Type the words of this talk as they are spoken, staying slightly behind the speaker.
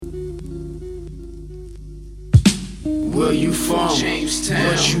Where you from? Jamestown.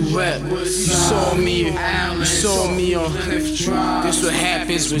 What you rep? You saw me on Plymouth Drive. This what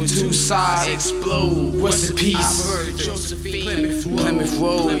happens when two sides Explode. What's the peace? Plymouth Road. Plymouth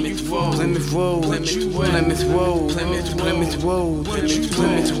Road, Plymouth Road. Plymouth Road, Plymouth Road. Plymouth Road, Plymouth Road.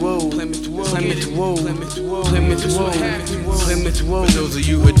 Plymouth Road, Plymouth Road, Plymouth Road, Plymouth Road, Plymouth Road, Plymouth Road. For those of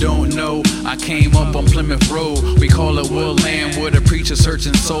you who don't know, I came up on Plymouth Road. We call it Woodland, where the preacher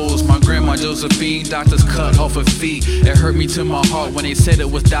searching souls. My grandma Josephine, doctors cut off her feet. It hurt me to my heart when they said it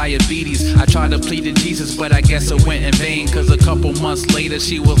was diabetes. I tried to plead to Jesus, but I guess it went in vain. Cause a couple months later,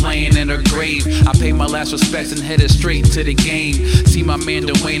 she was laying in her grave. I paid my last respects and headed straight to the game. See my man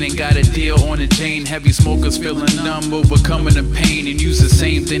Dwayne and got a deal on the Jane. Heavy smokers feeling numb, overcoming the pain. And use the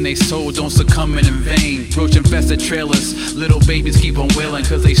same thing they sold, don't succumb in vain. Roach infested trailers, little babies keep on wailing.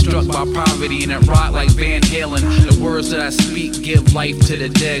 Cause they struck by poverty and it rock like Van Halen. The words that I speak give life to the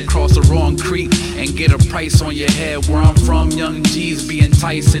dead. Cross the wrong creek and get a price on your head. Where I'm from, young G's be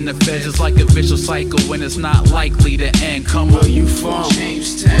enticed in the feds. It's like a vicious cycle when it's not likely to end. Come Where on. you from?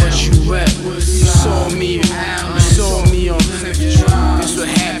 Jamestown. What you rep? You saw me on Plymouth Drive. This what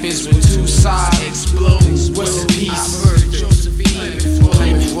happens when two sides Explode. What's the peace?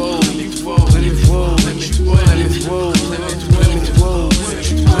 Plymouth Road. Plymouth Road, Plymouth Road, Plymouth Road, Plymouth Road, Plymouth Road,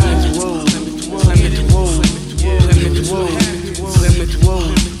 Plymouth Road, Plymouth Road, Plymouth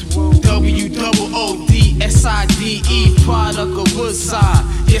Road. WOODSIDE, product of Woodside.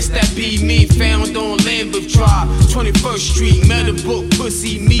 Yes, that be me, found on Lambeth Drive, 21st Street, Meadowbrook,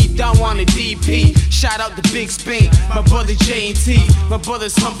 pussy, me, down on the DP. Shout out to Big Spain, my brother J&T, my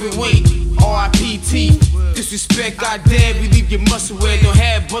brother's humping weight, RIPT. Disrespect, goddamn, we leave your muscle wear. Don't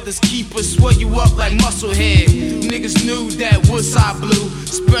have brothers keep us, swell you up like musclehead. Niggas knew that Woodside blew,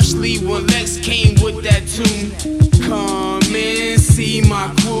 especially when Lex came with that tune. Come and see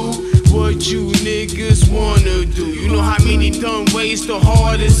my crew. What you niggas wanna do? You know how many done ways the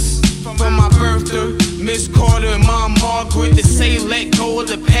hardest? From my birthday, Miss Carter and Mom Margaret, they say let go of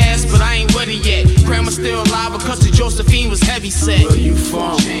the past, but I ain't ready yet. Grandma still alive because the Josephine was heavy set. Where you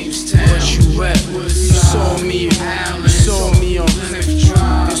from? Jamestown. What you rep? You saw me on Plymouth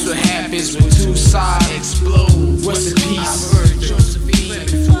Drive. This what happens when two sides Explode. What's the peace?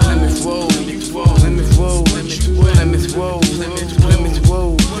 Plymouth Road. Plymouth Road, Plymouth Road, Plymouth Road, Plymouth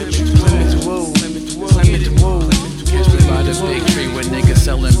Road, Plymouth Road, Plymouth Road. By the big tree where niggas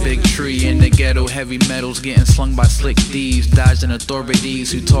selling big tree. In the ghetto, heavy metals getting slung by slick thieves. Dodging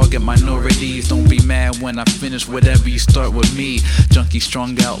authorities who target minorities. Don't be mad when I finish whatever you start with me. Junkies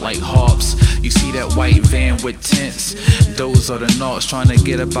strung out like harps. You see that white van with tents? Those are the naughts trying to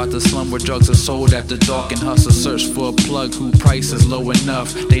get about the slum where drugs are sold after dark. And hustlers search for a plug who price is low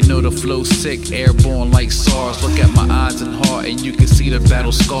enough. They know the flow sick, airborne like SARS. Look at my eyes and heart and you can see the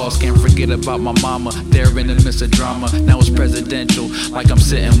battle scars. Can't forget about my mama, there in the midst of drama. Now it's presidential, like I'm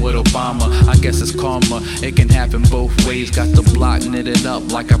sitting with Obama. I guess it's karma, it can happen both ways. Got the block knitted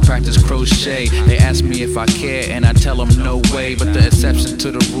up like I practice crochet. They ask me if I care and I tell them no way. But the exception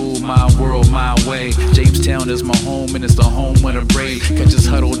to the rule, my world, my way. Jamestown is my home and it's the home of the brave. Catch us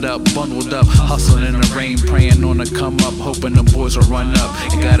huddled up, bundled up, hustling in the rain. Praying on the come up, hoping the boys will run up.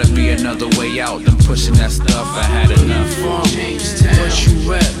 It gotta be another way out than pushing that stuff. I had enough. From what you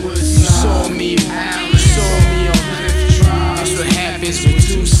rep? You saw me on This what happens when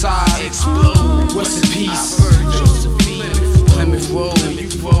two sides Explode. What's the peace? Plymouth Road,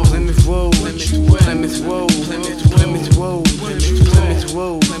 Plymouth Road, Plymouth Road, Plymouth Road, Plymouth Road, Plymouth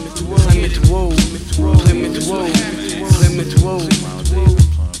Road, Plymouth Road, Plymouth Road, Plymouth Road.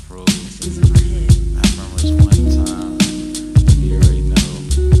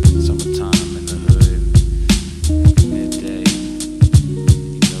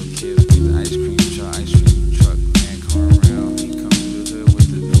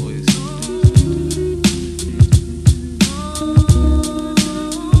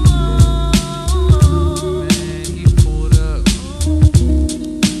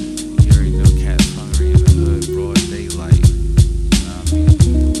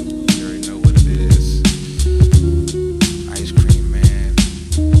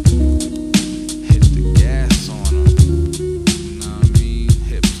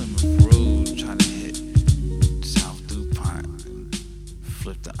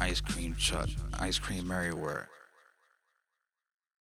 Flip the ice cream truck, ice cream everywhere.